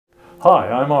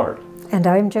Hi, I'm Art. And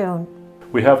I'm Joan.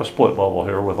 We have a split level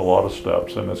here with a lot of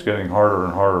steps, and it's getting harder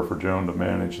and harder for Joan to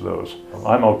manage those.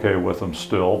 I'm okay with them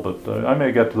still, but I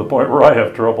may get to the point where I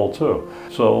have trouble too.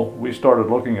 So we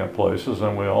started looking at places,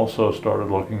 and we also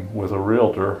started looking with a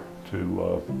realtor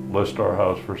to list our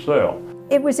house for sale.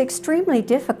 It was extremely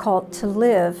difficult to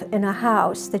live in a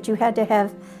house that you had to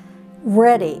have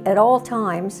ready at all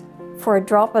times for a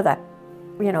drop of that,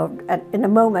 in a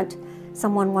moment,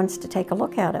 someone wants to take a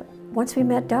look at it. Once we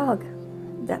met Doug,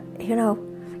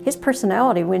 his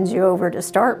personality wins you over to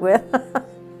start with.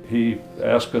 He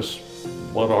asked us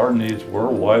what our needs were,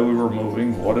 why we were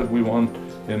moving, what did we want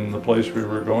in the place we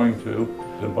were going to.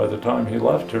 And by the time he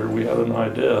left here, we had an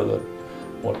idea that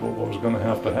what was going to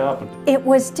have to happen. It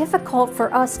was difficult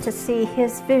for us to see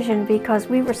his vision because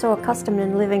we were so accustomed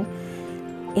in living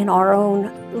in our own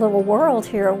little world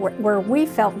here where we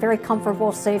felt very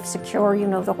comfortable, safe, secure,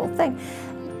 the whole thing.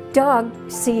 Doug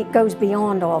goes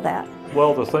beyond all that.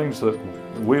 Well, the things that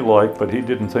we like, but he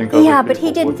didn't think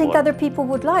other people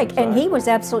would like. Exactly. And he was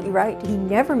absolutely right. He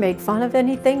never made fun of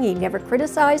anything. He never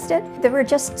criticized it. There were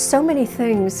just so many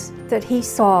things that he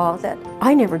saw that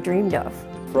I never dreamed of.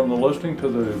 From the listing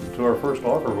to our first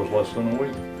offer was less than a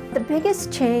week. The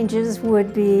biggest changes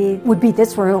would be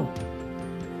this room.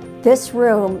 This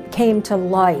room came to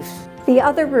life. The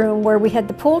other room where we had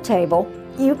the pool table,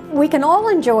 we can all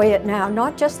enjoy it now,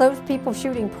 not just those people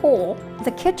shooting pool.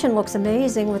 The kitchen looks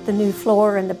amazing with the new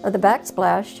floor and the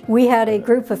backsplash. We had a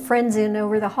group of friends in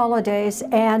over the holidays,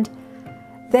 and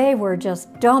they were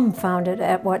just dumbfounded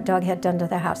at what Doug had done to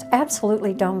the house,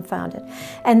 absolutely dumbfounded.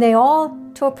 And they all,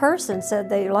 to a person, said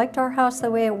they liked our house the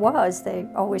way it was. They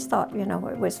always thought,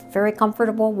 it was very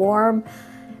comfortable, warm,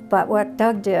 but what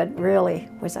Doug did really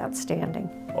was outstanding.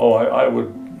 Oh, I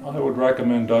would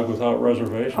recommend Doug without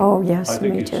reservation. Oh, yes, I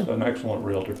think me he's too. an excellent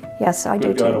realtor. Yes, I do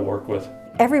too. Good guy to work with.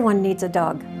 Everyone needs a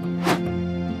Doug.